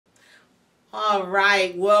All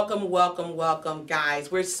right, welcome, welcome, welcome,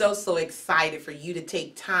 guys. We're so excited for you to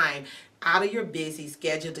take time out of your busy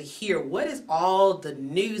schedule to hear what is all the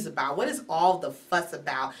news about, what is all the fuss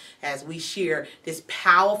about as we share this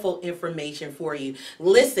powerful information for you.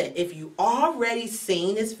 Listen, if you already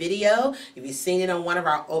seen this video, if you've seen it on one of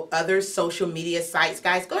our other social media sites,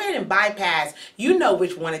 guys, go ahead and bypass. You know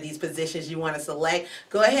which one of these positions you want to select.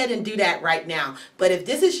 Go ahead and do that right now. But if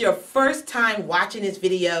this is your first time watching this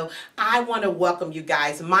video, I want to welcome you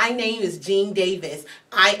guys. My name is Jean Davis.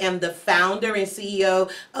 I am the founder and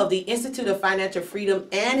CEO of the Institute of Financial Freedom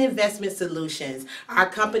and Investment Solutions. Our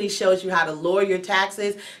company shows you how to lower your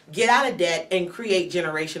taxes, get out of debt, and create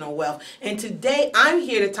generational wealth. And today I'm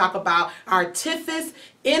here to talk about our Tiffis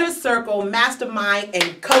Inner Circle Mastermind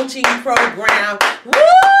and Coaching Program. Woo!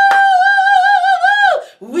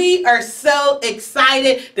 We are so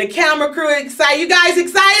excited. The camera crew is excited. You guys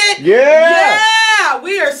excited? Yeah!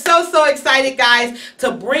 We are so excited, guys,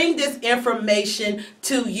 to bring this information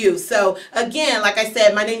to you. So again, like I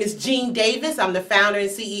said, my name is Jean Davis. I'm the founder and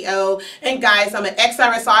CEO. And guys, I'm an Ex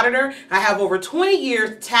IRS Auditor. I have over 20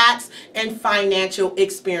 years tax and financial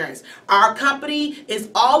experience. Our company is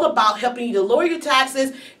all about helping you to lower your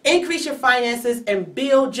taxes, increase your finances, and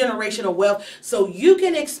build generational wealth so you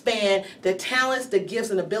can expand the talents, the gifts,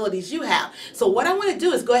 and abilities you have. So what I want to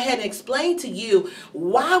do is go ahead and explain to you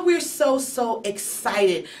why we're so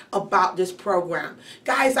excited about this program.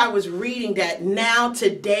 Guys, I was reading that now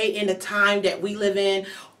today in the time that we live in,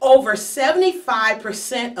 over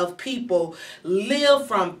 75% of people live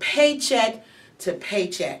from paycheck to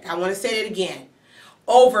paycheck. I want to say it again.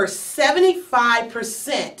 Over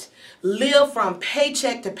 75% live from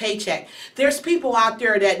paycheck to paycheck. There's people out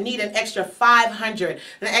there that need an extra $500,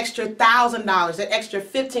 an extra $1,000, an extra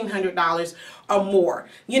 $1,500 or more.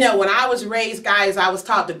 You know, when I was raised, guys, I was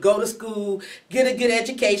taught to go to school, get a good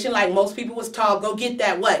education, like most people was taught, go get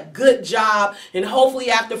that good job, and hopefully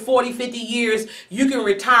after 40, 50 years, you can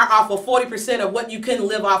retire off of 40% of what you couldn't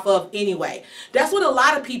live off of anyway. That's what a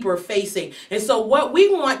lot of people are facing. And so what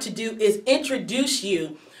we want to do is introduce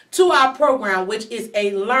you to our program, which is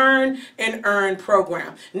a learn and earn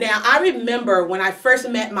program. Now, I remember when I first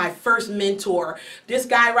met my first mentor, this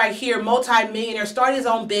guy right here, multi-millionaire, started his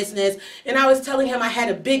own business, and I was telling him I had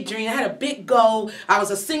a big dream, I had a big goal. I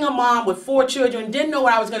was a single mom with 4 children, didn't know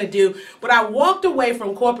what I was going to do, but I walked away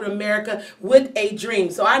from corporate America with a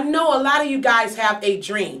dream. So I know a lot of you guys have a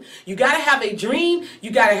dream. You got to have a dream,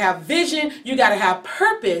 you got to have vision, you got to have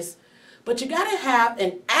purpose, but you got to have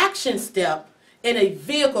an action step and a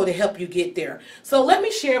vehicle to help you get there. So let me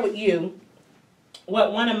share with you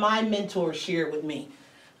what one of my mentors shared with me.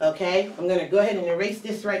 Okay, I'm going to go ahead and erase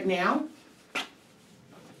this right now.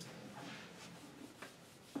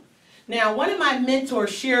 Now, one of my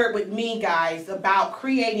mentors shared with me, guys, about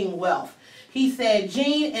creating wealth. He said,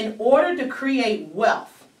 Jean, in order to create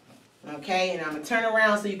wealth, okay, and I'm going to turn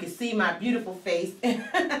around so you can see my beautiful face.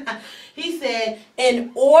 He said,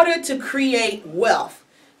 in order to create wealth,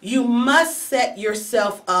 you must set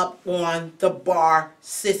yourself up on the bar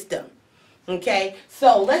system. Okay,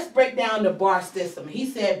 so let's break down the bar system. He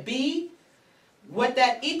said B, what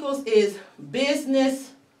that equals is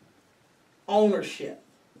business ownership.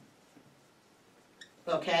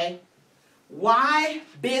 Okay, why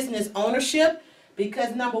business ownership?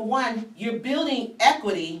 Because number one, you're building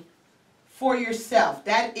equity for yourself.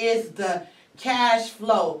 That is the cash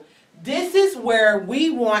flow. This is where we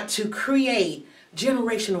want to create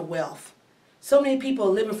generational wealth. So many people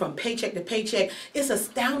are living from paycheck to paycheck. It's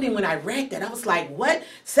astounding when I read that. I was like, what?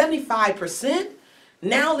 75%?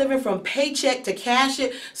 Now living from paycheck to cash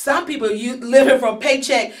it. Some people living from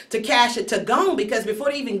paycheck to cash it to gone, because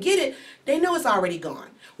before they even get it, they know it's already gone.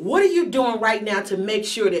 What are you doing right now to make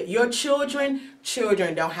sure that your children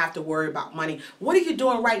don't have to worry about money? What are you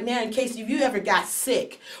doing right now in case if you ever got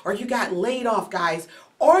sick or you got laid off, guys?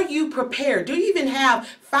 Are you prepared? Do you even have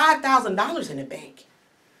 $5,000 in the bank?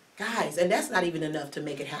 Guys, and that's not even enough to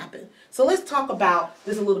make it happen. So let's talk about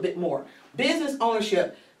this a little bit more. Business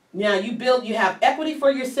ownership. Now you have equity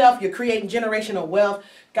for yourself. You're creating generational wealth,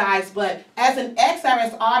 guys. But as an Ex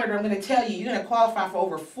IRS auditor, I'm going to tell you, you're going to qualify for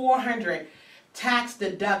over 400 tax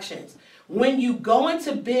deductions. When you go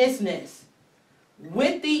into business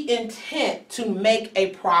with the intent to make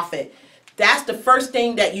a profit, that's the first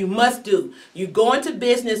thing that you must do. You go into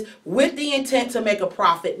business with the intent to make a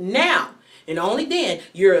profit now. And only then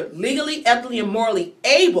you're legally, ethically, and morally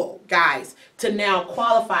able, guys, to now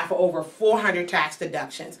qualify for over 400 tax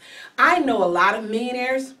deductions. I know a lot of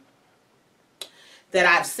millionaires that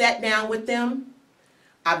I've sat down with them.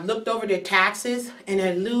 I've looked over their taxes and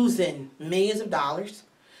they're losing millions of dollars.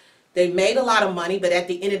 They made a lot of money, but at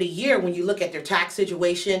the end of the year, when you look at their tax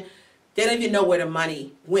situation, they don't even know where the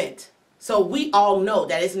money went. So we all know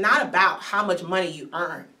that it's not about how much money you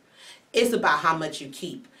earn. It's about how much you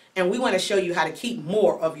keep. And we want to show you how to keep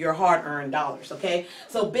more of your hard-earned dollars, okay?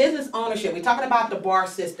 So business ownership, we're talking about the BAR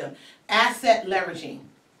system, asset leveraging,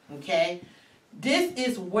 okay? This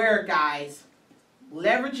is where, guys,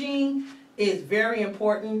 leveraging is very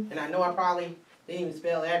important. And I know I probably didn't even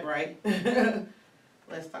spell that right.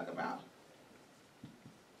 Let's talk about,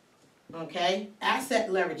 okay, asset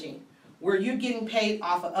leveraging, where you're getting paid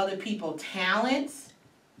off of other people's talents,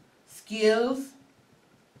 skills,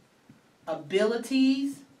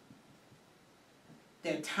 abilities,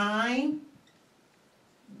 their time,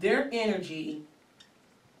 their energy,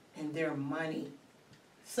 and their money.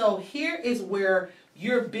 So here is where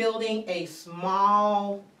you're building a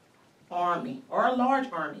small army or a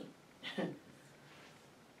large army.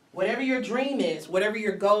 Whatever your dream is, whatever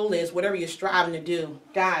your goal is, whatever you're striving to do,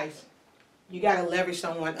 guys, you got to leverage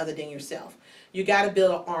someone other than yourself. You got to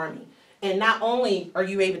build an army. And not only are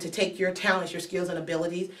you able to take your talents, your skills, and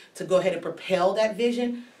abilities to go ahead and propel that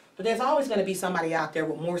vision, but there's always going to be somebody out there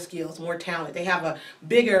with more skills, more talent. They have a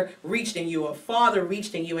bigger reach than you, a farther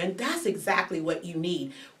reach than you, and that's exactly what you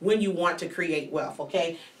need when you want to create wealth,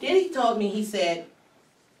 okay? Then he told me, he said,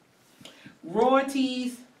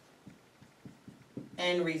 royalties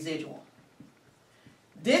and residual.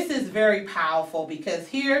 This is very powerful because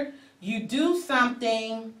here you do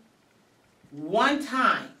something one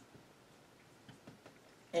time,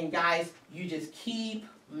 and guys, you just keep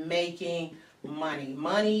making money.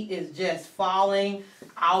 Money is just falling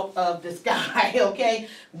out of the sky, okay?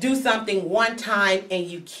 Do something one time and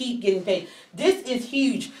you keep getting paid. This is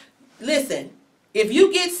huge. Listen, if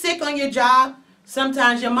you get sick on your job,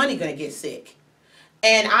 sometimes your money gonna get sick.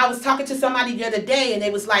 And I was talking to somebody the other day and they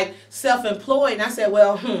was like self-employed, and I said,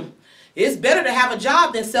 well, it's better to have a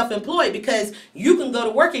job than self-employed because you can go to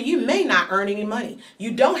work and you may not earn any money.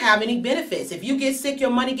 You don't have any benefits. If you get sick, your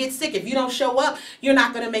money gets sick. If you don't show up, you're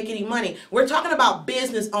not going to make any money. We're talking about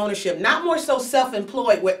business ownership, not more so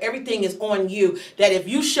self-employed where everything is on you, that if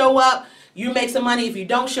you show up, you make some money. If you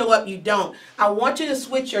don't show up, you don't. I want you to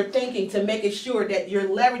switch your thinking to making sure that you're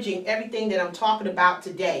leveraging everything that I'm talking about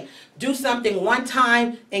today. Do something one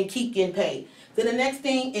time and keep getting paid. Then the next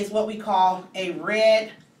thing is what we call a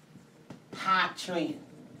red hot trend.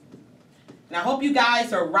 And I hope you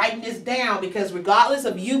guys are writing this down because regardless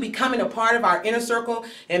of you becoming a part of our inner circle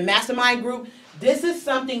and mastermind group, this is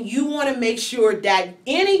something you want to make sure that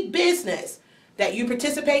any business that you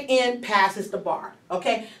participate in passes the bar.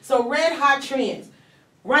 Okay, so red hot trends.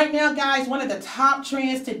 Right now, guys, one of the top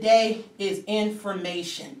trends today is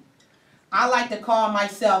information. I like to call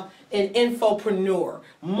myself an infopreneur.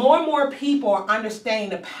 More and more people are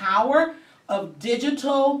understanding the power of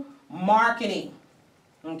digital marketing,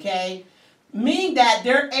 okay? Meaning that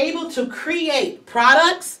they're able to create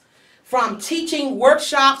products from teaching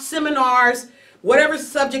workshops, seminars, whatever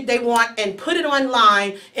subject they want, and put it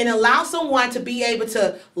online and allow someone to be able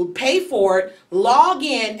to pay for it, log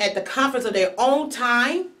in at the comfort of their own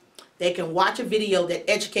time. They can watch a video that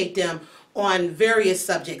educate them on various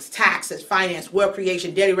subjects, taxes, finance, wealth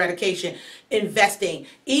creation, debt eradication, investing,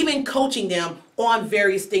 even coaching them on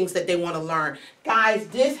various things that they want to learn. Guys,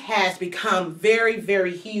 this has become very,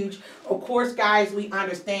 very huge. Of course, guys, we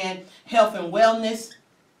understand health and wellness.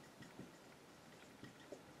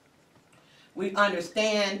 We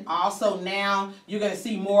understand also now you're going to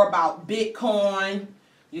see more about Bitcoin.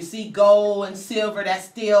 You see gold and silver, that's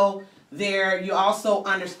still there. You also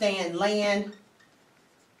understand land.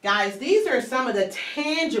 Guys, these are some of the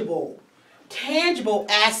tangible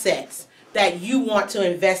assets that you want to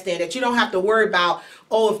invest in, that you don't have to worry about,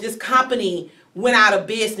 oh, if this company went out of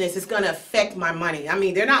business, it's going to affect my money. I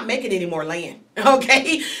mean, they're not making any more land,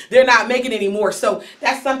 okay? They're not making any more. So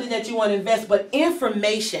that's something that you want to invest. But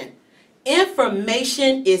information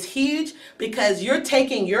is huge because you're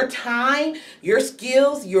taking your time, your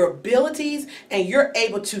skills, your abilities, and you're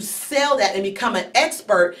able to sell that and become an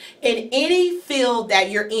expert in any field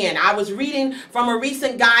that you're in. I was reading from a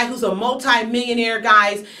recent guy who's a multi-millionaire,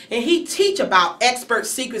 guys, and he teach about expert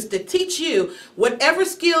secrets to teach you whatever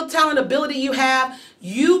skill, talent, ability you have,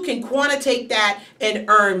 you can quantitate that and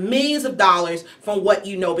earn millions of dollars from what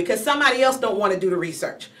you know because somebody else don't want to do the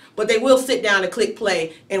research. But they will sit down and click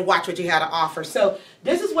play and watch what you have to offer. So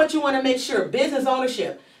this is what you want to make sure. Business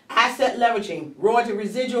ownership, asset leveraging, royalty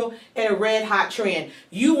residual, and a red hot trend.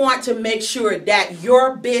 You want to make sure that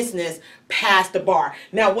your business passed the bar.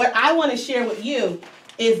 Now, what I want to share with you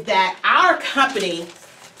is that our company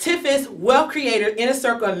Tiffis Wealth Creators Inner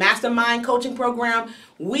Circle and Mastermind coaching program.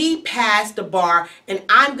 We passed the bar, and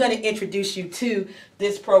I'm going to introduce you to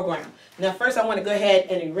this program. Now, first I want to go ahead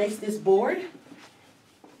and erase this board.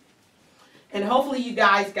 And hopefully you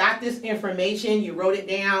guys got this information. You wrote it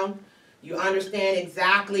down. You understand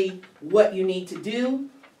exactly what you need to do,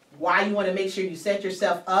 why you want to make sure you set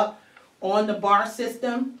yourself up on the bar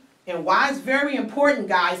system, and why it's very important,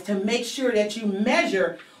 guys, to make sure that you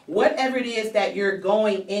measure whatever it is that you're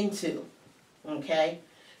going into. Okay?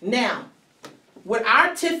 Now, with our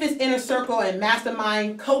Tiffis Inner Circle and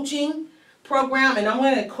Mastermind coaching program, and I'm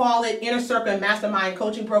going to call it Inner Circle and Mastermind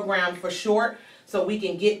coaching program for short, so we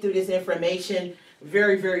can get through this information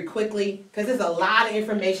very, very quickly, because there's a lot of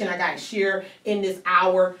information I got to share in this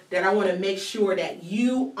hour that I want to make sure that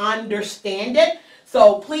you understand it.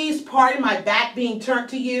 So please pardon my back being turned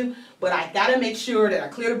to you, but I got to make sure that I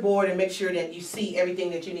clear the board and make sure that you see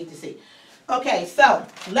everything that you need to see. Okay, so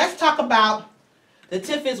let's talk about the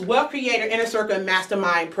Tiffis Wealth Creator Inner Circle and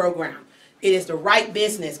Mastermind program. It is the right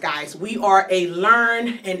business, guys. We are a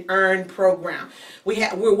learn and earn program.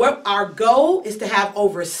 Our goal is to have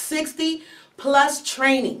over 60 plus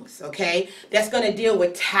trainings, okay? That's going to deal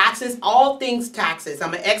with taxes, all things taxes.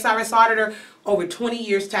 I'm an Ex IRS Auditor, over 20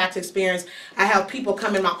 years tax experience. I have people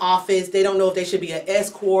come in my office. They don't know if they should be an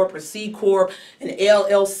S Corp or C Corp, an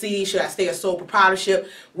LLC. Should I stay a sole proprietorship?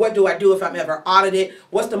 What do I do if I'm ever audited?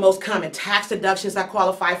 What's the most common tax deductions I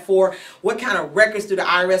qualify for? What kind of records do the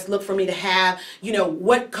IRS look for me to have? You know,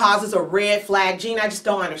 what causes a red flag? Gene, I just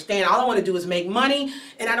don't understand. All I want to do is make money,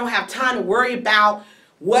 and I don't have time to worry about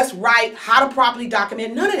what's right, how to properly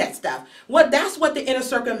document, none of that stuff. That's what the Inner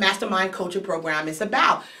Circle Mastermind coaching program is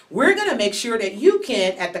about. We're going to make sure that you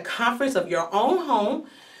can, at the comfort of your own home,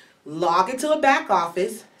 log into a back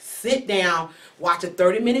office, sit down, watch a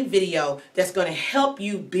 30-minute video that's going to help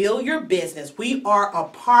you build your business. We are a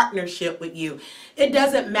partnership with you. It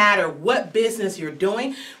doesn't matter what business you're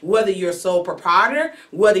doing, whether you're a sole proprietor,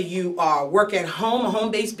 whether you work at home, a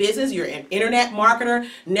home-based business, you're an internet marketer,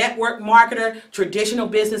 network marketer, traditional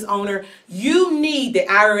business owner. You need the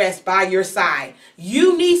IRS by your side.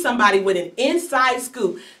 You need somebody with an inside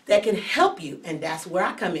scoop that can help you, and that's where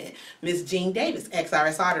I come in. Ms. Jean Davis, Ex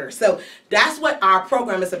IRS Auditor. So that's what our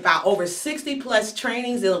program is about. Over 60 plus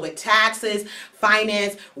trainings dealing with taxes,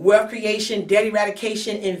 finance, wealth creation, debt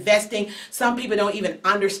eradication, investing. Some people don't even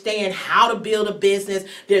understand how to build a business.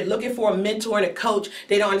 They're looking for a mentor and a coach.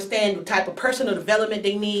 They don't understand the type of personal development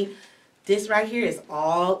they need. This right here is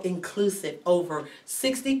all inclusive. Over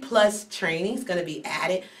 60 plus trainings going to be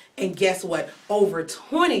added. And guess what? Over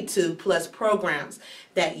 22 plus programs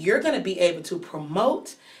that you're going to be able to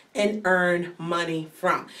promote and earn money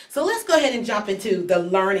from. So let's go ahead and jump into the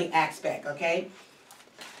learning aspect, okay?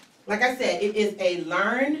 Like I said, it is a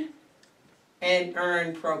learn and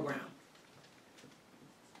earn program.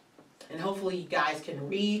 And hopefully you guys can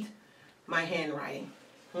read my handwriting,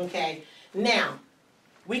 okay? Now,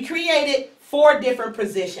 we created 4 different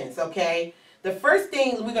positions, okay? The first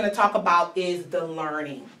thing we're going to talk about is the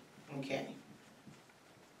learning, okay?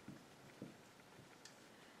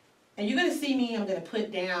 And you're going to see me, I'm going to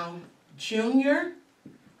put down junior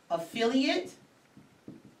affiliate,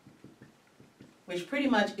 which pretty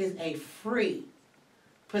much is a free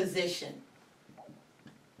position.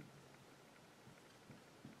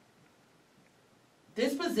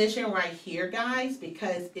 This position right here, guys,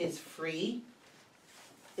 because it's free,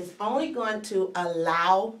 is only going to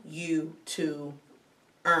allow you to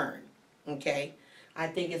earn, okay? I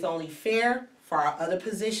think it's only fair for our other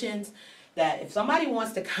positions that if somebody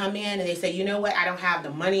wants to come in and they say, you know what, I don't have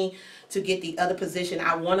the money to get the other position,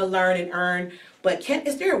 I want to learn and earn, but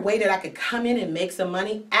is there a way that I could come in and make some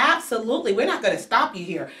money? Absolutely. We're not going to stop you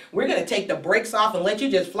here. We're going to take the brakes off and let you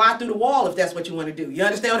just fly through the wall if that's what you want to do. You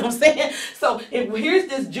understand what I'm saying? So here's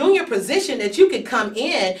this junior position that you can come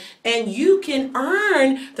in and you can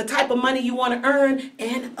earn the type of money you want to earn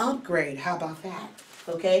and upgrade. How about that?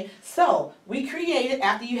 Okay, so we created,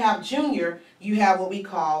 after you have junior, you have what we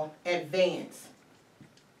call advanced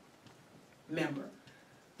member.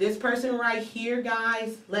 This person right here,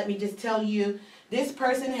 guys, let me just tell you, this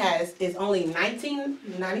person is only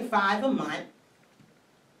 $19.95 a month.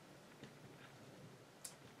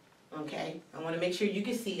 Okay, I want to make sure you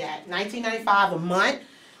can see that. $19.95 a month.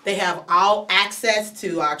 They have all access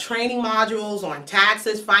to our training modules on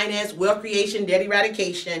taxes, finance, wealth creation, debt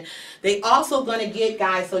eradication. They also going to get,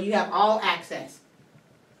 guys, so you have all access.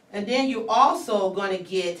 And then you're also going to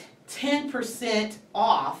get 10%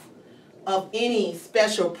 off of any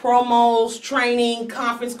special promos, training,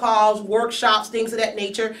 conference calls, workshops, things of that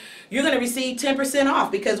nature, you're going to receive 10%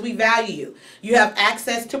 off because we value you. You have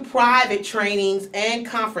access to private trainings and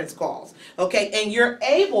conference calls, okay? And you're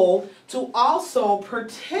able to also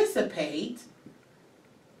participate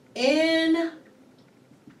in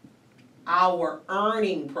our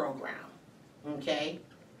earning program, okay?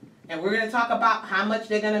 And we're going to talk about how much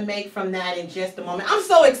they're going to make from that in just a moment. I'm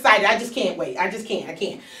so excited. I just can't wait. I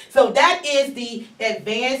can't. So that is the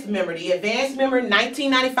advanced member. The advanced member,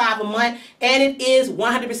 $19.95 a month, and it is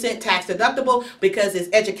 100% tax deductible because it's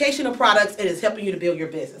educational products and it's helping you to build your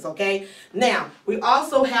business, okay? Now, we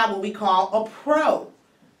also have what we call a pro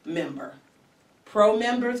member. Pro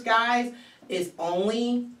members, guys, is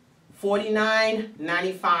only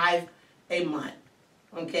 $49.95 a month.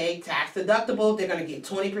 Okay, tax deductible. They're going to get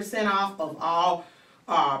 20% off of all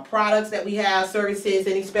products that we have, services,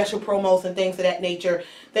 any special promos and things of that nature.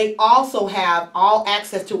 They also have all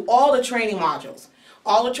access to all the training modules.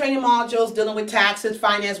 All the training modules dealing with taxes,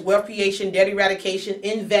 finance, wealth creation, debt eradication,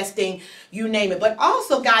 investing, you name it. But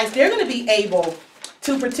also, guys, they're going to be able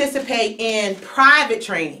to participate in private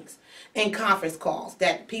trainings and conference calls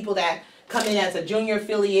that people that come in as a junior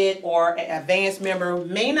affiliate or an advanced member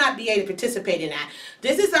may not be able to participate in that.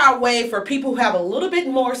 This is our way for people who have a little bit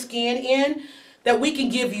more skin in that we can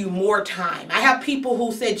give you more time. I have people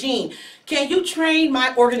who said, Jean, can you train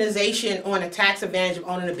my organization on a tax advantage of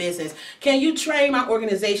owning a business? Can you train my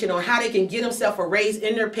organization on how they can get themselves a raise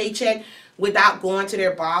in their paycheck without going to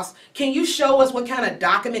their boss? Can you show us what kind of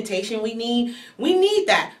documentation we need? We need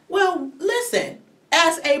that. Well, listen.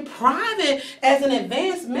 As a private, as an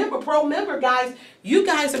advanced member, pro member, guys, you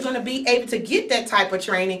guys are going to be able to get that type of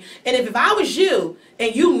training. And if I was you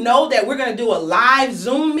and you know that we're going to do a live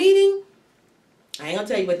Zoom meeting, I ain't going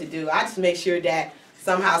to tell you what to do. I just make sure that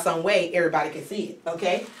somehow, some way, everybody can see it,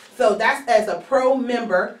 okay? So that's as a pro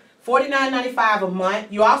member, $49.95 a month.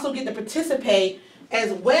 You also get to participate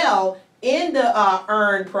as well in the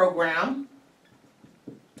Earn program,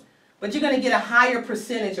 but you're going to get a higher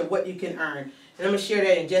percentage of what you can earn. And I'm going to share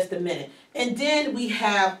that in just a minute. And then we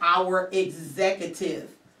have our executive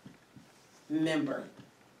member.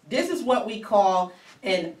 This is what we call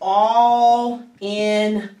an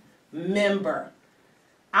all-in member.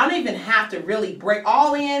 I don't even have to really break.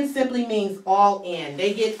 All in simply means all in.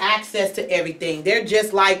 They get access to everything. They're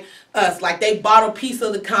just like us. Like they bought a piece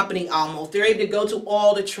of the company almost. They're able to go to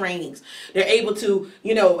all the trainings. They're able to,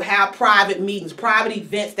 you know, have private meetings, private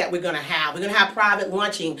events that we're going to have. We're going to have private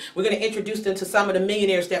lunching. We're going to introduce them to some of the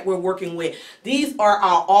millionaires that we're working with. These are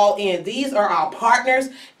our all in. These are our partners.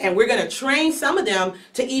 And we're going to train some of them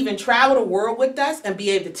to even travel the world with us and be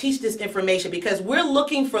able to teach this information because we're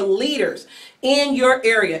looking for leaders in your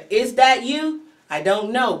area. Is that you? I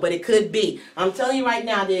don't know, but it could be. I'm telling you right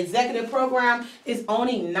now, the executive program is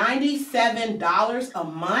only $97 a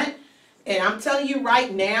month. And I'm telling you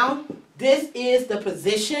right now, this is the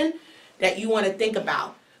position that you want to think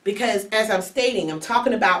about. Because as I'm stating, I'm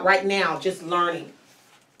talking about right now, just learning.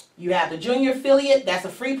 You have the junior affiliate, that's a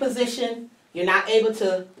free position. You're not able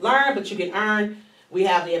to learn, but you can earn. We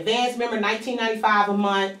have the advanced member, $19.95 a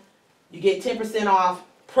month. You get 10% off.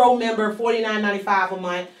 Pro member, $49.95 a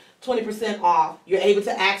month, 20% off. You're able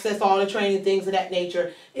to access all the training, things of that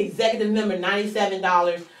nature. Executive member,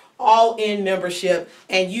 $97, all in membership,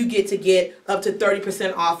 and you get up to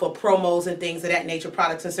 30% off of promos and things of that nature,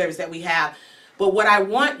 products and services that we have. But what I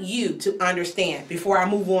want you to understand before I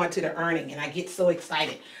move on to the earning, and I get so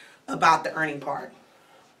excited about the earning part,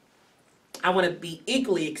 I want to be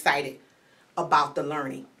equally excited about the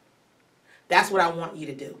learning. That's what I want you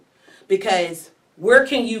to do. Because where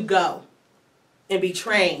can you go and be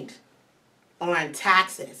trained on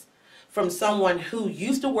taxes from someone who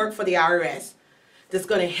used to work for the IRS, that's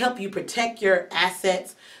going to help you protect your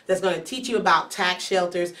assets, that's going to teach you about tax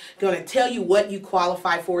shelters, going to tell you what you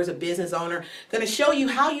qualify for as a business owner, going to show you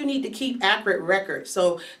how you need to keep accurate records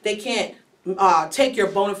so they can't take your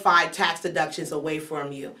bona fide tax deductions away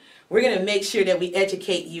from you. We're going to make sure that we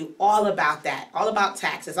educate you all about that, all about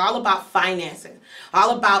taxes, all about financing,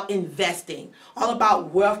 all about investing, all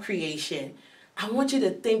about wealth creation. I want you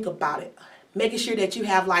to think about it, making sure that you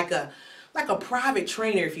have like a private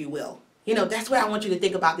trainer, if you will. You know, that's what I want you to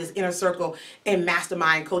think about this inner circle and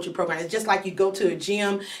mastermind coaching program. It's just like you go to a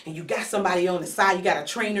gym and you got somebody on the side, you got a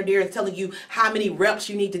trainer there telling you how many reps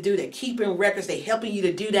you need to do. They're keeping records, they're helping you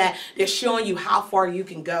to do that. They're showing you how far you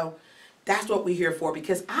can go. That's what we're here for,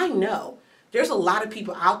 because I know there's a lot of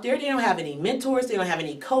people out there, they don't have any mentors, they don't have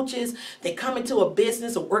any coaches. They come into a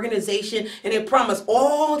business or organization and they promise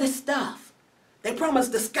all this stuff. They promise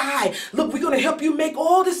the sky. Look, we're going to help you make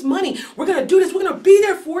all this money. We're going to do this. We're going to be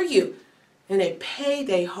there for you. and they pay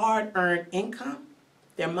their hard-earned income,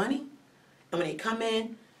 their money, and when they come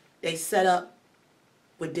in, they set up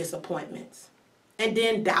with disappointments. And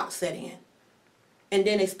then doubt set in. And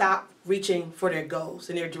then they stop reaching for their goals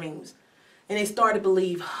and their dreams. And they start to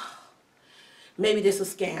believe, oh, maybe this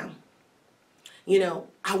is a scam. You know,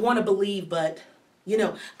 I want to believe, but, you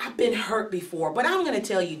know, I've been hurt before. But I'm going to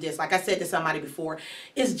tell you this, like I said to somebody before,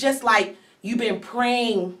 it's just like you've been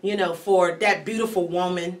praying, you know, for that beautiful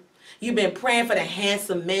woman. You've been praying for the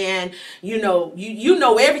handsome man. You know, you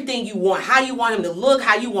know everything you want, how you want him to look,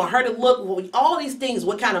 how you want her to look, all these things,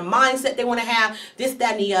 what kind of mindset they want to have, this,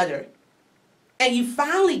 that, and the other. And you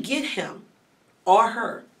finally get him or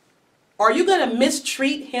her. Are you going to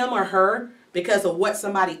mistreat him or her because of what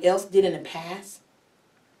somebody else did in the past?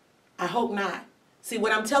 I hope not. See,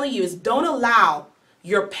 what I'm telling you is don't allow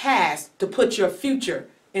your past to put your future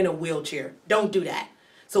in a wheelchair. Don't do that.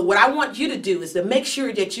 So what I want you to do is to make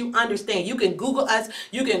sure that you understand. You can Google us.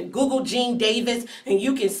 You can Google Gene Davis, and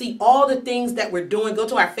you can see all the things that we're doing. Go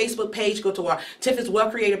to our Facebook page. Go to our Tiffis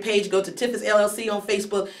Wealth Creator page. Go to Tiffis LLC on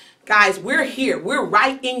Facebook. Guys, we're here. We're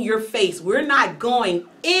right in your face. We're not going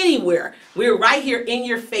anywhere. We're right here in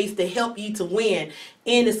your face to help you to win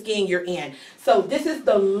in the scheme you're in. So this is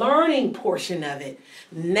the learning portion of it.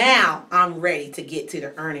 Now I'm ready to get to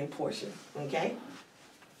the earning portion. Okay?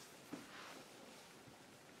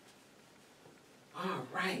 All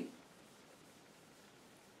right.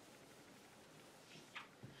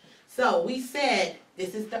 So we said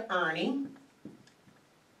this is the earning.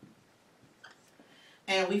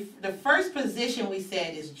 And the first position we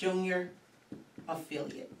said is junior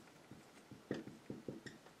affiliate.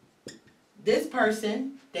 This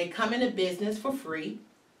person, they come into business for free.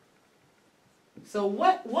 So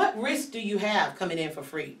what risk do you have coming in for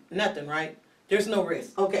free? Nothing, right? There's no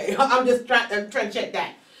risk. Okay, I'm just trying to check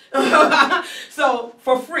that. So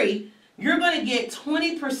for free, you're going to get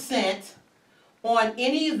 20% on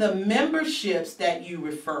any of the memberships that you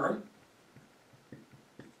refer.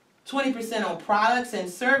 20% on products and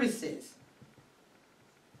services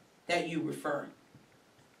that you refer.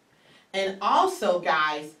 And also,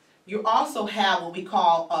 guys, you also have what we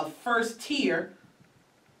call a first tier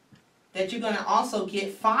that you're going to also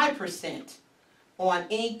get 5% on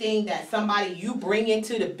anything that somebody you bring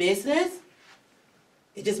into the business.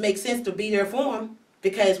 It just makes sense to be there for them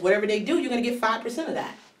because whatever they do, you're going to get 5% of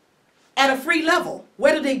that at a free level.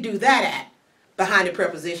 Where do they do that at? Behind the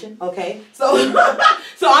preposition, okay? So,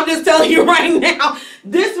 so I'm just telling you right now,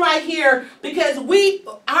 this right here, because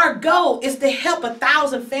our goal is to help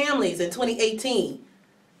 1,000 families in 2018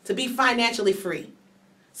 to be financially free.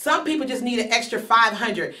 Some people just need an extra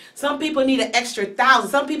 500. Some people need an extra 1,000.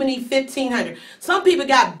 Some people need 1,500. Some people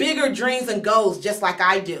got bigger dreams and goals just like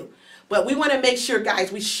I do. But we want to make sure,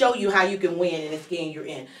 guys, we show you how you can win in the scheme you're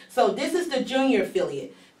in. So this is the junior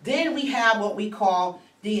affiliate. Then we have what we call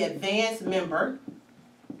the advanced member.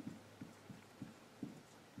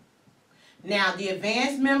 Now, the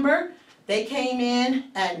advanced member, they came in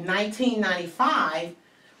at $19.95,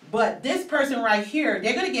 but this person right here,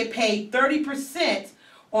 they're going to get paid 30%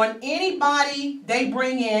 on anybody they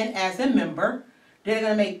bring in as a member. They're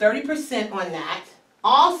going to make 30% on that.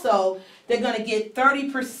 Also, they're going to get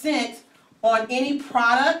 30% on any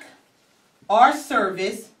product or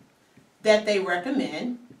service that they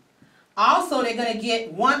recommend. Also, they're going to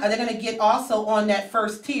get also on that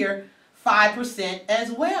first tier 5%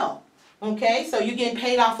 as well. Okay, so you're getting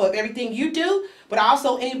paid off of everything you do, but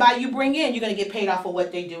also anybody you bring in, you're going to get paid off of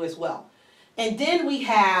what they do as well. And then we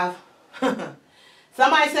have,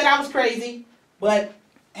 somebody said I was crazy, but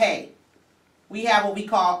hey, we have what we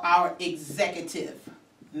call our executive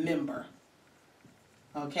member.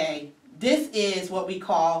 Okay, this is what we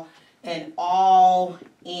call an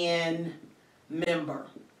all-in member.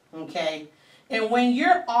 Okay, and when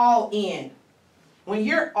you're all in,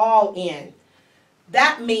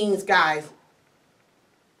 that means, guys,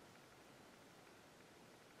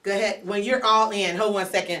 go ahead, when you're all in, hold 1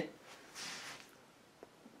 second.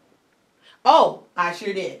 Oh, I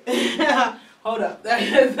sure did. Hold up.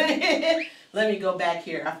 Let me go back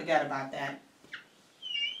here. I forgot about that.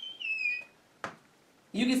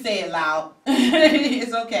 You can say it loud.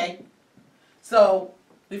 It's okay. So,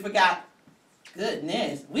 we forgot.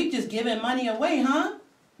 Goodness, we just giving money away, huh?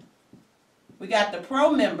 We got the pro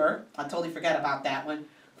member. I totally forgot about that one.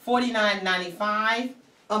 $49.95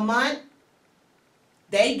 a month.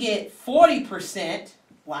 They get 40%.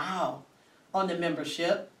 Wow, on the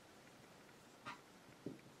membership.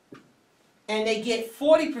 And they get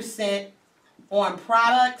 40% on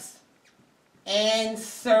products and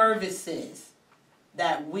services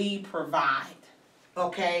that we provide.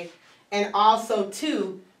 Okay? And also,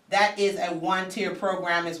 too, that is a one-tier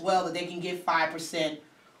program as well that they can get 5%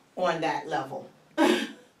 on that level.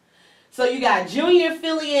 So you got junior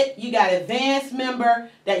affiliate, you got advanced member,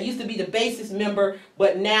 that used to be the basis member,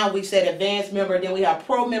 but now we said advanced member, then we have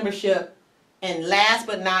pro membership, and last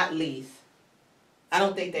but not least, I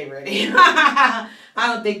don't think they're ready. I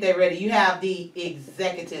don't think they're ready. You have the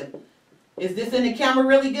executive. Is this in the camera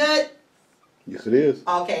really good? Yes, it is.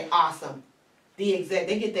 Okay, awesome. The exec,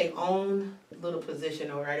 they get their own little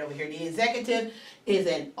position right over here. The executive is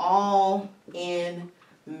an all-in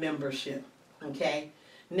membership. Okay.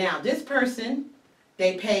 Now this person,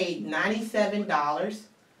 they paid $97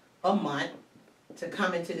 a month to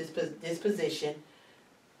come into this position.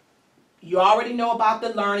 You already know about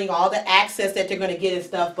the learning, all the access that they're going to get and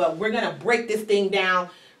stuff, but we're going to break this thing down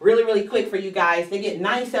really, really quick for you guys. They get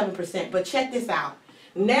 97%, but check this out.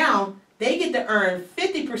 Now, they get to earn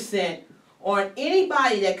 50% on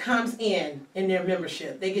anybody that comes in their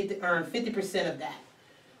membership. They get to earn 50% of that.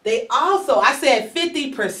 They also, I said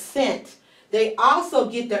 50%, they also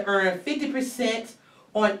get to earn 50%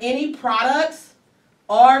 on any products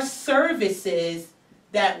or services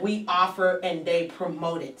that we offer and they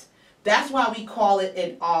promote it. That's why we call it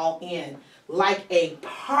an all-in, like a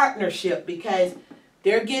partnership, because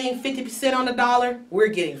they're getting 50% on the dollar, we're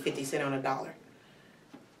getting 50 cents on the dollar.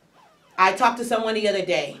 I talked to someone the other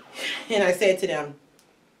day, and I said to them,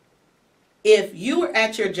 if you were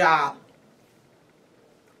at your job,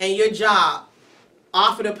 and your job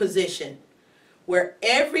offered a position where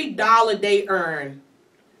every dollar they earn,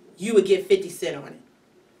 you would get 50 cents on it,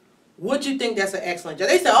 would you think that's an excellent job?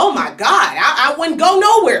 They said, oh my God, I wouldn't go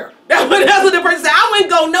nowhere. That's what the person said, I wouldn't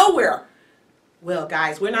go nowhere. Well,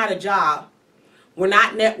 guys, we're not a job. We're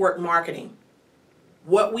not network marketing.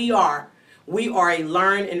 What we are a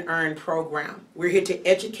learn and earn program. We're here to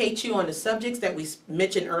educate you on the subjects that we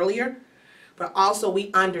mentioned earlier, but also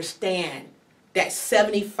we understand that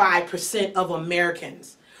 75% of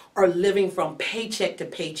Americans are living from paycheck to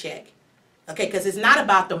paycheck. Okay, because it's not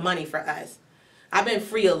about the money for us. I've been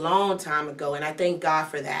free a long time ago, and I thank God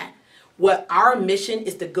for that. What our mission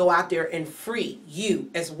is to go out there and free you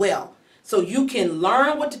as well. So you can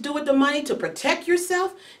learn what to do with the money to protect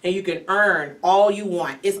yourself, and you can earn all you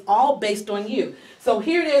want. It's all based on you. So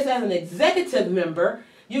here it is, as an executive member,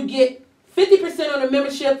 you get 50% on the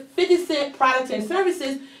membership, 50% products and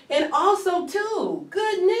services, and also too,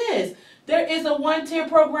 goodness, there is a one-tier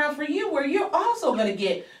program for you where you're also going to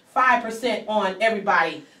get 5% on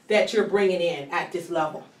everybody that you're bringing in at this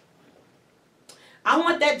level. I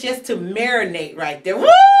want that just to marinate right there. Woo!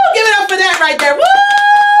 Give it up for that right there. Woo!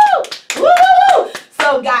 Woo!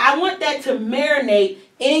 So, guys, I want that to marinate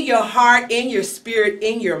in your heart, in your spirit,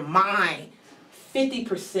 in your mind.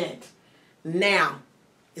 50% now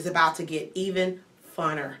is about to get even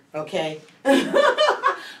funner, okay?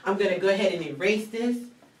 I'm going to go ahead and erase this.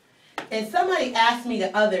 And somebody asked me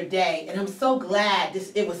the other day, and I'm so glad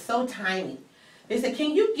it was so tiny. They said,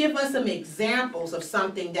 can you give us some examples of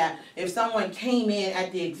something that if someone came in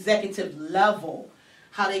at the executive level,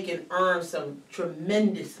 how they can earn some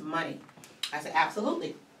tremendous money? I said,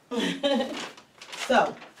 absolutely.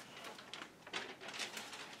 So,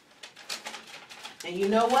 and you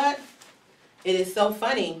know what? It is so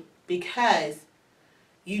funny because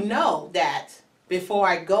you know that before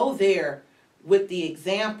I go there with the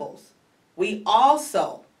examples, we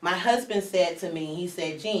also, my husband said to me, he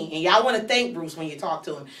said, Jean, and y'all want to thank Bruce when you talk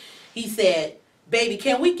to him. He said, baby,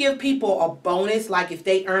 can we give people a bonus? Like if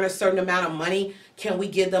they earn a certain amount of money, can we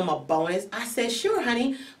give them a bonus? I said, sure,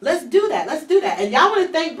 honey, let's do that. Let's do that. And y'all want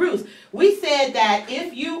to thank Bruce. We said that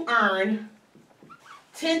if you earn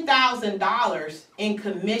 $10,000 in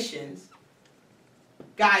commissions,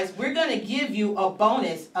 guys, we're going to give you a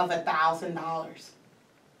bonus of $1,000.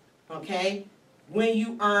 Okay? When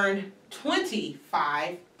you earn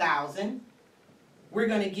 $25,000, we're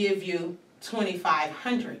going to give you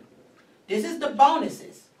 $2,500. This is the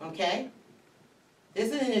bonuses, okay?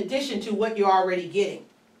 This is in addition to what you're already getting.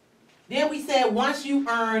 Then we said once you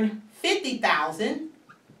earn $50,000,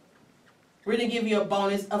 we're going to give you a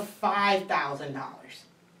bonus of $5,000.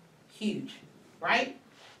 Huge, right?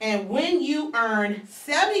 And when you earn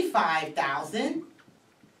 $75,000,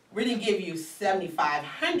 we're going to give you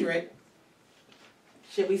 $7,500.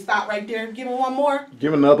 Should we stop right there? Give them one more?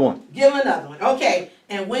 Give another one. Give another one. Okay.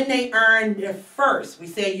 And when they earn their first, we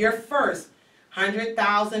say your first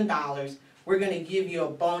 $100,000, we're going to give you a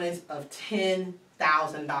bonus of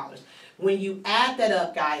 $10,000. When you add that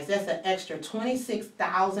up, guys, that's an extra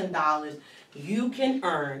 $26,000 you can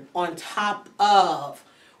earn on top of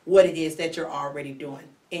what it is that you're already doing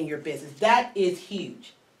in your business. That is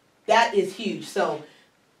huge. That is huge. So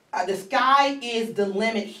The sky is the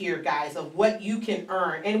limit here, guys, of what you can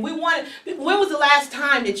earn. And we want, when was the last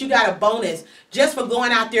time that you got a bonus just for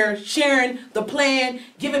going out there, sharing the plan,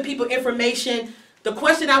 giving people information? The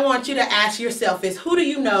question I want you to ask yourself is, who do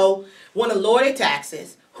you know want to lower their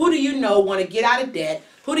taxes? Who do you know want to get out of debt?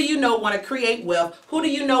 Who do you know want to create wealth? Who do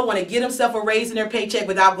you know want to get themselves a raise in their paycheck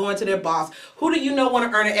without going to their boss? Who do you know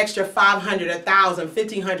want to earn an extra $500, $1,000,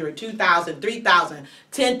 $1,500, $2,000, $3,000,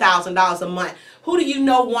 $10,000 a month? Who do you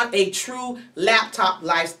know want a true laptop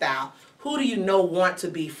lifestyle? Who do you know want to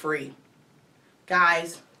be free?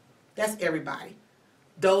 Guys, that's everybody.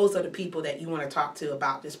 Those are the people that you want to talk to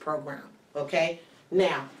about this program, okay?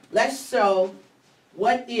 Now, let's show,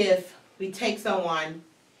 what if we take someone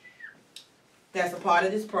that's a part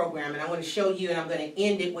of this program, and I'm going to show you, and I'm going to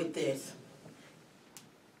end it with this.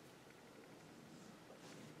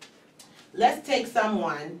 Let's take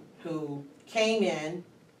someone who came in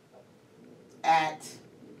at,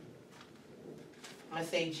 I'm going to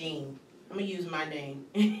say Jean. I'm going to use my name.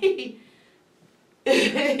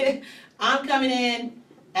 I'm coming in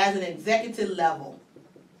as an executive level.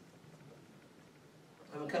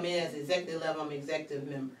 I'm going to come in as executive level. I'm an executive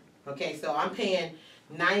member. Okay, so I'm paying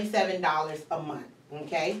 $97 a month,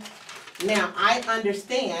 okay? Now, I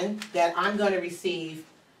understand that I'm going to receive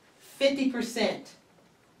 50%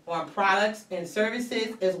 on products and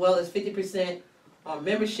services, as well as 50% on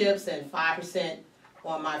memberships and 5%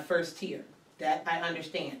 on my first tier. That I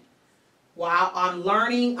understand. While I'm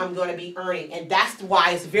learning, I'm going to be earning. And that's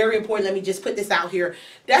why it's very important. Let me just put this out here.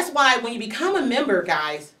 That's why when you become a member,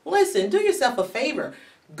 guys, listen, do yourself a favor.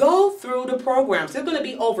 Go through the programs. There's going to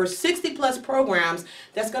be over 60 plus programs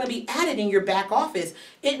that's going to be added in your back office.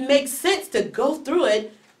 It makes sense to go through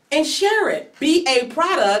it and share it. Be a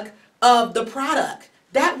product of the product.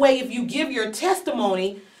 That way, if you give your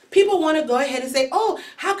testimony, people want to go ahead and say, oh,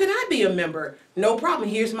 how can I be a member? No problem.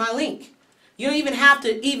 Here's my link. You don't even have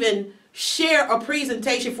to even share a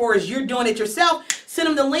presentation for us. You're doing it yourself. Send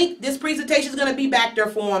them the link. This presentation is going to be back there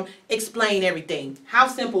for them. Explain everything. How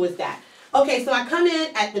simple is that? Okay, so I come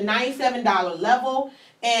in at the $97 level,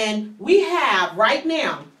 and we have, right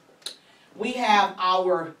now, we have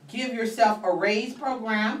our Give Yourself a Raise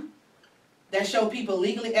program that show people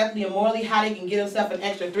legally, ethically, and morally how they can get themselves an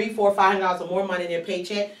extra $300, $400, $500 or more money in their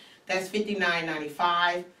paycheck. That's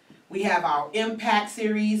 $59.95. We have our Impact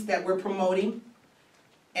series that we're promoting,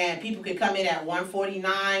 and people can come in at $149,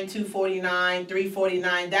 $249,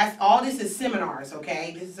 $349. That's all. This is seminars,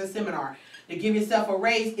 okay? This is a seminar. To Give Yourself a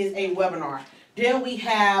Raise is a webinar. Then we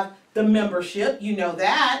have the membership, you know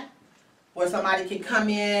that, where somebody can come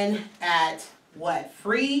in at what?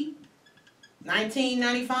 Free,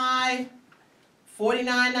 $19.95,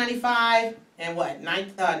 $49.95, and what?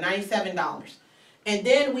 $97. And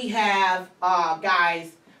then we have,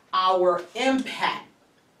 guys, our Impact.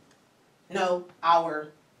 No, our,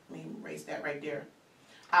 let me erase that right there.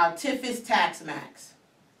 Our Tiffis Tax Max.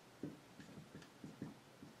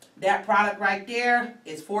 That product right there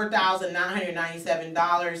is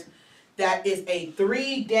 $4,997. That is a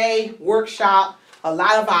 3-day workshop. A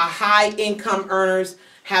lot of our high income earners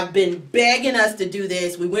have been begging us to do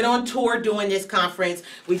this. We went on tour doing this conference.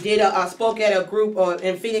 We did spoke at a group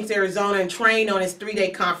in Phoenix, Arizona, and trained on this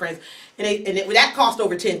 3-day conference. And that cost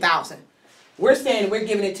over $10,000. We're saying we're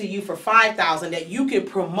giving it to you for $5,000 that you can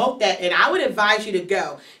promote that, and I would advise you to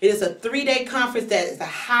go. It is a 3-day conference that is a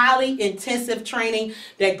highly intensive training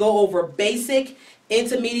that go over basic,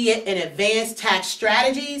 intermediate, and advanced tax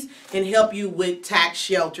strategies and help you with tax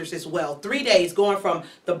shelters as well. 3 days going from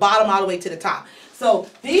the bottom all the way to the top. So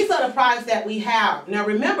these are the products that we have. Now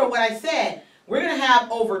remember what I said. We're going to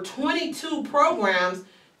have over 22 programs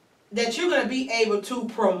that you're going to be able to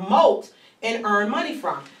promote and earn money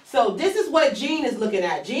from. So this is what Jean is looking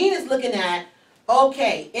at. Jean is looking at,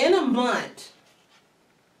 okay, in a month,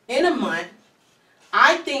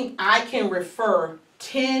 I think I can refer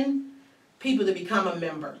 10 people to become a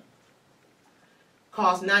member.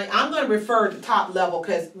 Cost $90. I'm going to refer the top level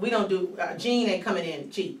because we don't do, Jean ain't coming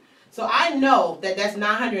in cheap. So I know that that's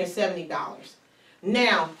 $970.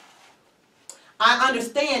 Now, I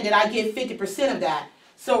understand that I get 50% of that.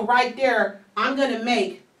 So right there, I'm going to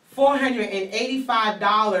make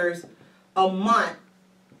 $485 a month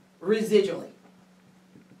residually.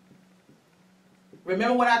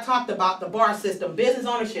 Remember what I talked about, the bar system, business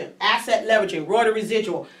ownership, asset leveraging, royalty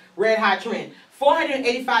residual, red hot trend.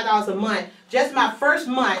 $485 a month. Just my first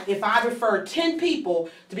month, if I refer 10 people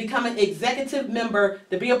to become an executive member,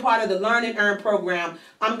 to be a part of the Learn and Earn program,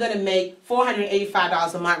 I'm going to make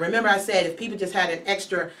 $485 a month. Remember I said if people just had an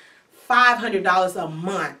extra $500 a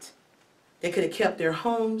month, they could have kept their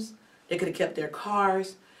homes, they could have kept their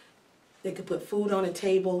cars, They can put food on the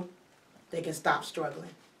table. They can stop struggling.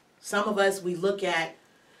 Some of us, we look at,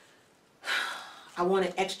 I want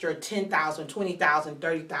an extra 10,000, 20,000,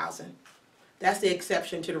 30,000. That's the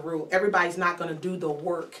exception to the rule. Everybody's not going to do the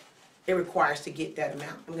work it requires to get that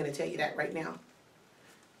amount. I'm going to tell you that right now.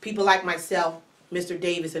 People like myself, Mr.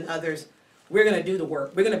 Davis and others, we're going to do the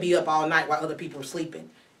work. We're going to be up all night while other people are sleeping.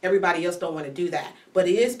 Everybody else don't want to do that. But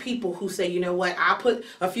it is people who say, you know what, I'll put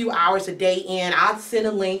a few hours a day in. I'll send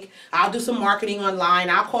a link. I'll do some marketing online.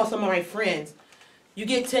 I'll call some of my friends. You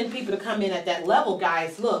get 10 people to come in at that level,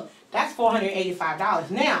 guys. Look, that's $485.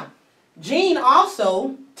 Now, Jean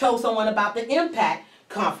also told someone about the Impact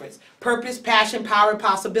Conference. Purpose, passion, power, and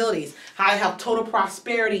possibilities. How to have total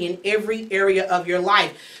prosperity in every area of your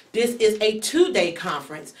life. This is a 2-day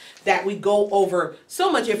conference that we go over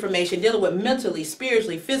so much information dealing with mentally,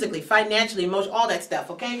 spiritually, physically, financially, emotionally, all that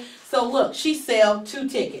stuff, okay? So look, she sell 2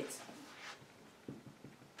 tickets.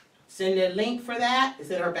 Send a link for that. It's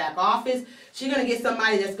in her back office. She's going to get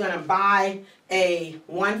somebody that's going to buy a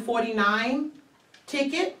 $149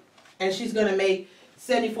 ticket, and she's going to make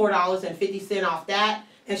 $74.50 off that.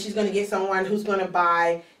 And she's going to get someone who's going to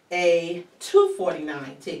buy a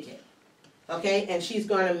 $249 ticket. Okay? And she's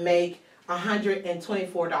going to make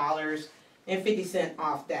 $124.50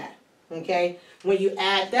 off that. Okay? When you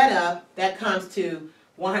add that up, that comes to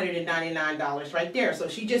 $199 right there. So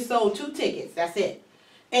she just sold 2 tickets. That's it.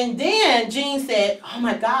 And then Jean said, oh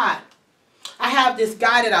my God, I have this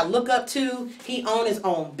guy that I look up to. He owns his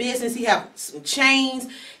own business. He has some chains.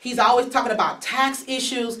 He's always talking about tax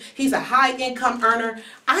issues. He's a high income earner.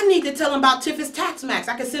 I need to tell him about Tiffis Tax Max.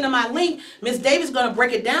 I can send him my link. Miss Davis is going to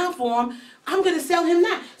break it down for him. I'm going to sell him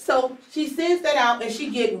that. So she sends that out and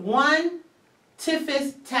she get 1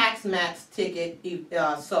 Tiffis Tax Max ticket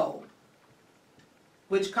sold,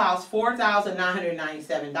 which costs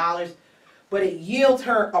 $4,997. But it yields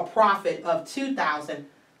her a profit of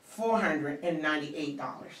 $2,498.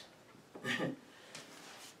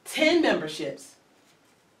 10 memberships,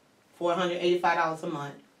 $485 a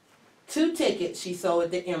month. 2 tickets she sold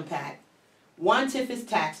at the Impact. 1 Tiffis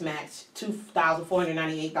Tax Max,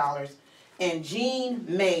 $2,498. And Jean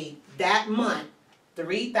made that month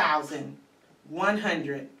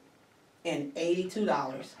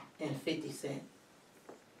 $3,182.50.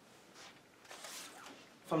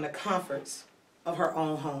 From the comforts of her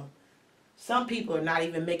own home. Some people are not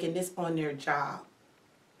even making this on their job.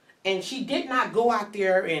 And she did not go out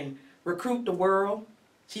there and recruit the world.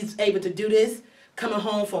 She's able to do this, coming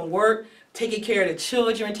home from work, taking care of the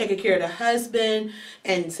children, taking care of the husband,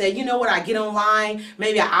 and say, you know what, I get online,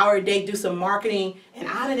 maybe an hour a day, do some marketing. And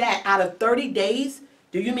out of that, out of 30 days,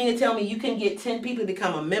 do you mean to tell me you can get 10 people to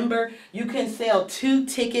become a member? You can sell 2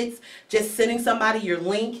 tickets, just sending somebody your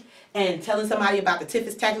link and telling somebody about the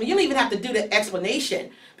Tiffis Tax. You don't even have to do the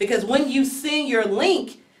explanation, because when you send your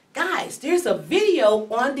link, guys, there's a video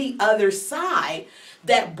on the other side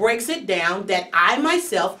that breaks it down, that I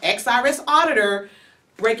myself, Ex IRS Auditor,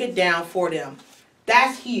 break it down for them.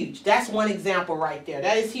 That's huge. That's one example right there.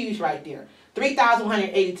 That is huge right there.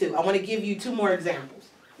 $3,182. I want to give you 2 more examples.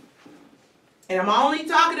 And I'm only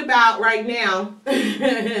talking about right now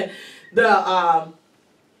the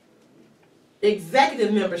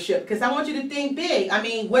executive membership, because I want you to think big. I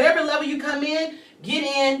mean, whatever level you come in, get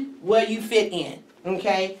in where you fit in.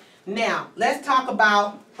 Okay? Now, let's talk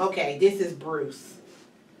about, okay, this is Bruce.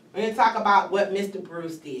 We're going to talk about what Mr.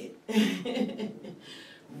 Bruce did.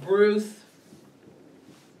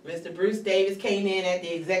 Mr. Bruce Davis came in at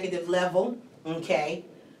the executive level. Okay?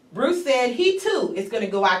 Bruce said he too is going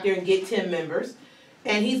to go out there and get 10 members.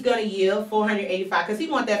 And he's going to yield $485 because he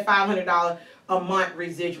wants that $500 a month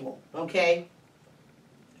residual. Okay?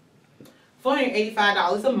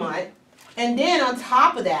 $485 a month. And then on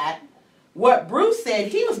top of that, what Bruce said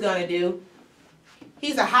he was going to do,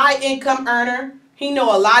 he's a high income earner. He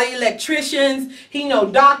know a lot of electricians. He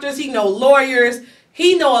know doctors. He know lawyers.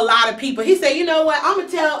 He know a lot of people. He said, you know what, I'm going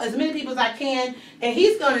to tell as many people as I can. And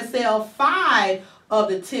he's going to sell 5 of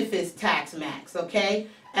the Tiffis Tax Max, okay,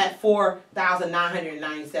 at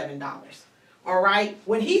 $4,997. All right?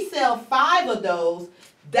 When he sells 5 of those,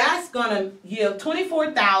 that's going to yield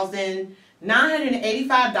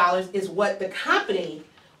 $24,985 is what the company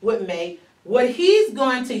would make. What he's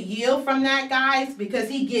going to yield from that, guys, because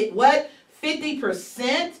he get what?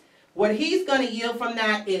 50%. What he's going to yield from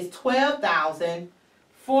that is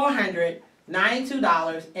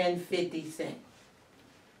 $12,492.50.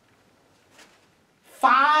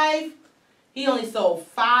 5, he only sold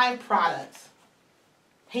 5 products.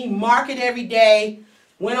 He marketed every day,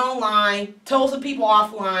 went online, told some people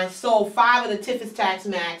offline, sold 5 of the Tiffis Tax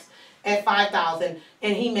Max, at $5,000,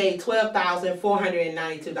 and he made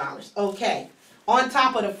 $12,492. Okay, on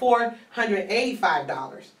top of the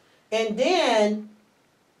 $485. And then,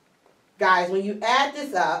 guys, when you add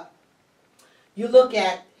this up, you look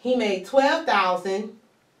at he made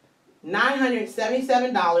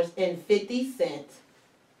 $12,977.50,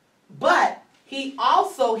 but he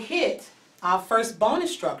also hit our first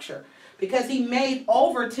bonus structure because he made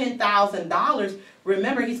over $10,000.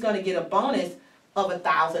 Remember, he's going to get a bonus of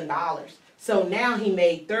 $1,000. So now he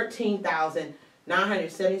made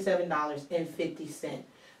 $13,977.50.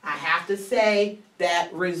 I have to say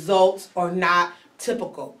that results are not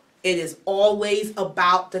typical. It is always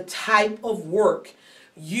about the type of work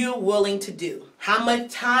you're willing to do, how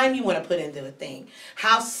much time you want to put into a thing,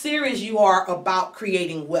 how serious you are about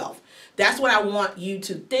creating wealth. That's what I want you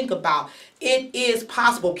to think about. It is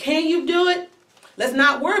possible. Can you do it? Let's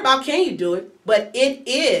not worry about can you do it, but it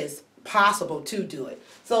is possible to do it.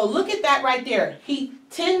 So look at that right there.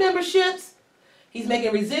 10 memberships. He's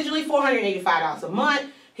making residually $485 a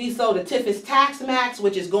month. He sold a Tiffis Tax Max,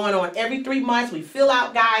 which is going on every 3 months. We fill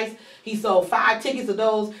out, guys. He sold 5 tickets of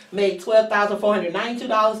those, made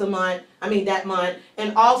 $12,492 a month. That month.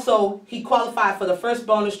 And also, he qualified for the first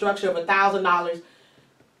bonus structure of $1,000.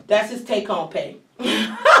 That's his take-home pay.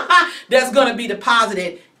 That's going to be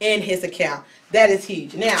deposited in his account. That is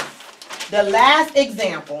huge. Now, the last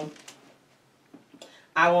example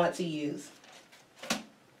I want to use.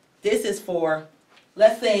 This is for,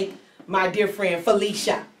 let's say, my dear friend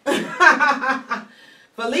Felicia.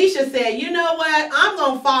 Felicia said, you know what, I'm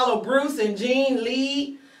going to follow Bruce and Jean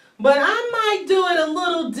lead, but I might do it a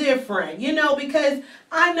little different, because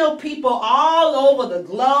I know people all over the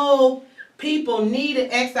globe, people need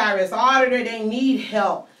an Ex IRS auditor, they need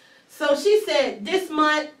help. So she said, this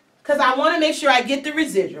month, because I want to make sure I get the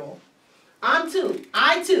residual, I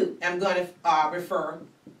too am going to refer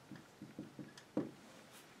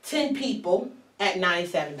 10 people at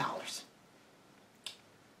 $97.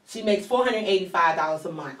 She makes $485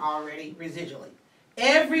 a month already residually.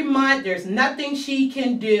 Every month, there's nothing she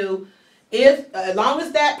can do. As long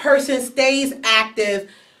as that person stays active,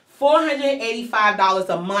 $485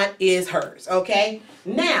 a month is hers, okay?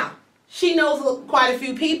 Now, she knows quite a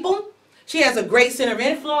few people. She has a great center of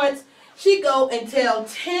influence. She go and tell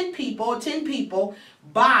 10 people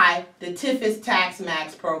buy the Tiffis Tax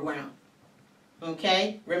Max program.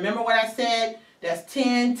 Okay? Remember what I said? That's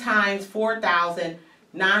 10 times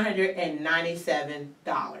 $4,997.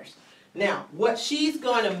 Now, what she's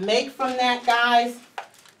going to make from that, guys,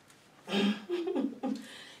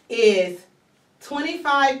 is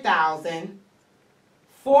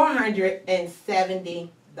 $25,470.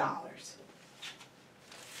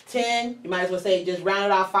 10, you might as well say just round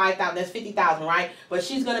it off 5,000. That's 50,000, right? But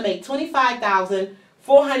she's going to make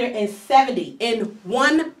 $25,470 in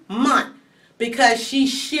 1 month. Because she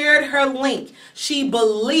shared her link. She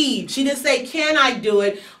believed. She didn't say, can I do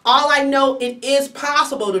it? All I know, it is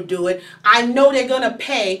possible to do it. I know they're going to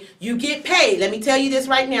pay. You get paid. Let me tell you this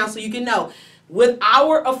right now so you can know. With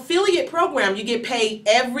our affiliate program, you get paid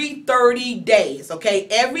every 30 days, okay?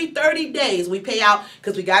 Every 30 days we pay out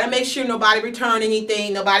because we got to make sure nobody return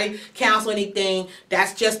anything, nobody cancel anything.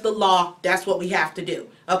 That's just the law. That's what we have to do,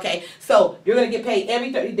 okay? So you're going to get paid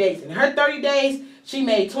every 30 days. In her 30 days, she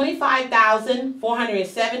made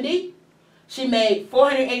 $25,470. She made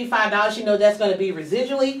 $485. She knows that's going to be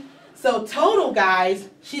residually. So total, guys,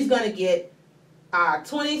 she's going to get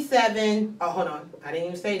 27. Oh, hold on. I didn't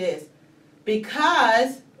even say this.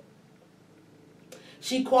 Because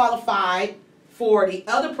she qualified for the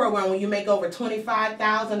other program when you make over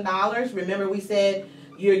 $25,000. Remember we said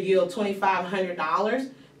you yield $2,500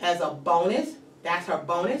 as a bonus. That's her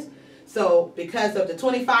bonus. So because of the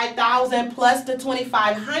 $25,000 plus the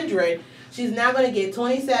 $2,500, she's now going to get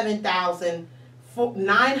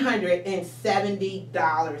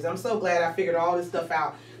 $27,970. I'm so glad I figured all this stuff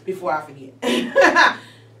out before I forget.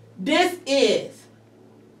 This is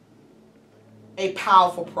a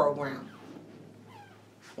powerful program.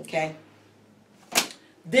 Okay?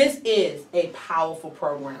 This is a powerful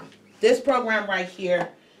program. This program right here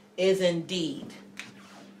is indeed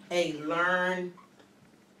a learn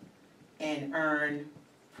and earn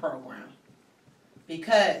program.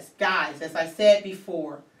 Because, guys, as I said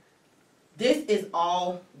before, this is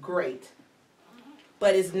all great.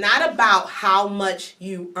 But it's not about how much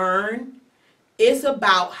you earn. It's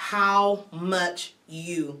about how much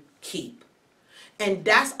you keep. And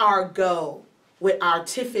that's our goal with our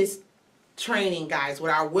Tiffis training, guys,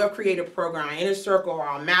 with our Wealth Creator program, our Inner Circle, or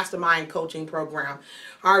our Mastermind coaching program.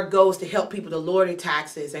 Our goal is to help people to lower their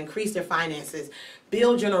taxes, increase their finances,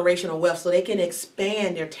 build generational wealth so they can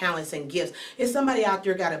expand their talents and gifts. If somebody out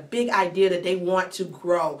there got a big idea that they want to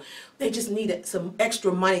grow, they just need some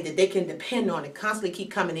extra money that they can depend on and constantly keep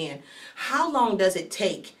coming in. How long does it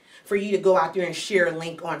take for you to go out there and share a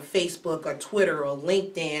link on Facebook or Twitter or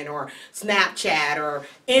LinkedIn or Snapchat or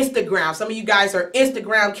Instagram? Some of you guys are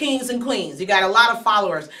Instagram kings and queens. You got a lot of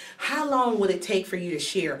followers. How long will it take for you to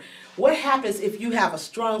share? What happens if you have a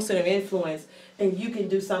strong center of influence and you can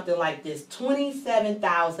do something like this?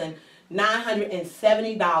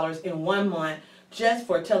 $27,970 in 1 month just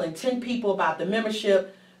for telling 10 people about the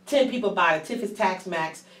membership, 10 people buy the Tiffis Tax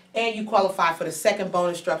Max, and you qualify for the second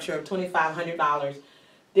bonus structure of $2,500.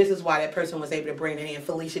 This is why that person was able to bring it in.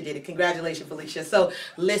 Felicia did it. Congratulations, Felicia. So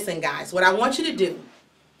listen, guys, what I want you to do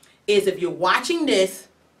is if you're watching this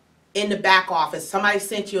in the back office, somebody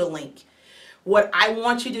sent you a link. What I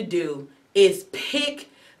want you to do is pick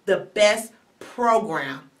the best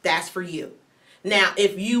program that's for you. Now,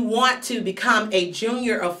 if you want to become a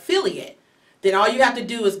junior affiliate, then all you have to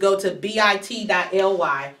do is go to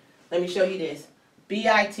bit.ly. Let me show you this.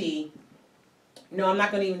 bit. No, I'm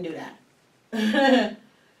not going to even do that.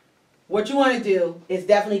 What you want to do is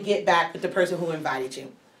definitely get back with the person who invited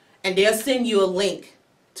you. And they'll send you a link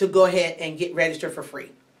to go ahead and get registered for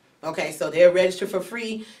free. Okay, so they're registered for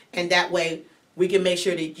free, and that way we can make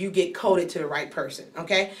sure that you get coded to the right person.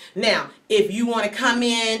 Okay, now if you want to come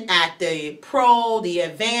in at the pro, the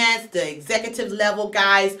advanced, the executive level,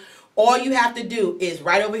 guys, all you have to do is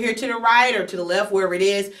right over here to the right or to the left, wherever it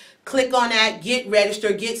is, click on that, get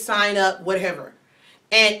registered, get signed up, whatever.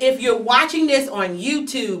 And if you're watching this on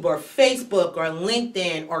YouTube or Facebook or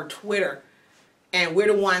LinkedIn or Twitter, and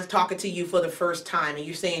we're the ones talking to you for the first time, and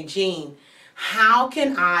you're saying, Jean, how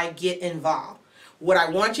can I get involved? What I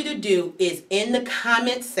want you to do is in the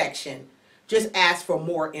comment section, just ask for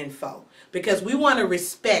more info. Because we want to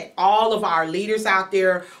respect all of our leaders out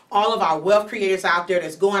there, all of our wealth creators out there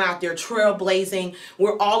that's going out there trailblazing.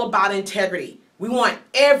 We're all about integrity. We want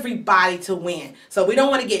everybody to win. So we don't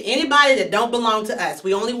want to get anybody that don't belong to us.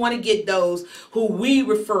 We only want to get those who we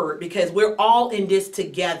referred, because we're all in this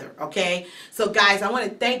together, okay? So guys, I want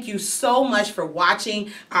to thank you so much for watching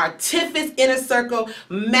our Tiffis Inner Circle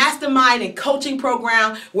Mastermind and Coaching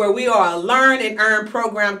Program, where we are a learn and earn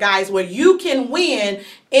program, guys, where you can win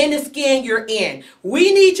in the skin you're in.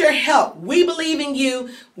 We need your help. We believe in you.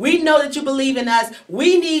 We know that you believe in us.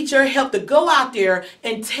 We need your help to go out there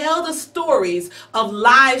and tell the stories of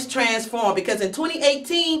lives transformed, because in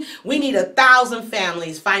 2018 we need 1,000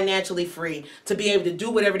 families financially free to be able to do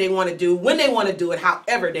whatever they want to do, when they want to do it,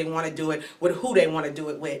 however they want to do it, with who they want to do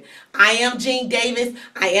it with. I am Jean Davis.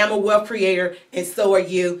 I am a wealth creator, and so are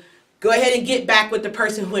you. Go ahead and get back with the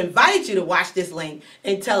person who invited you to watch this link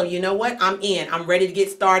and tell them, you know what, I'm in. I'm ready to get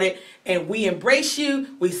started. And we embrace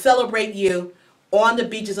you. We celebrate you on the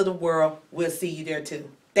beaches of the world. We'll see you there too.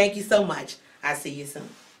 Thank you so much. I'll see you soon.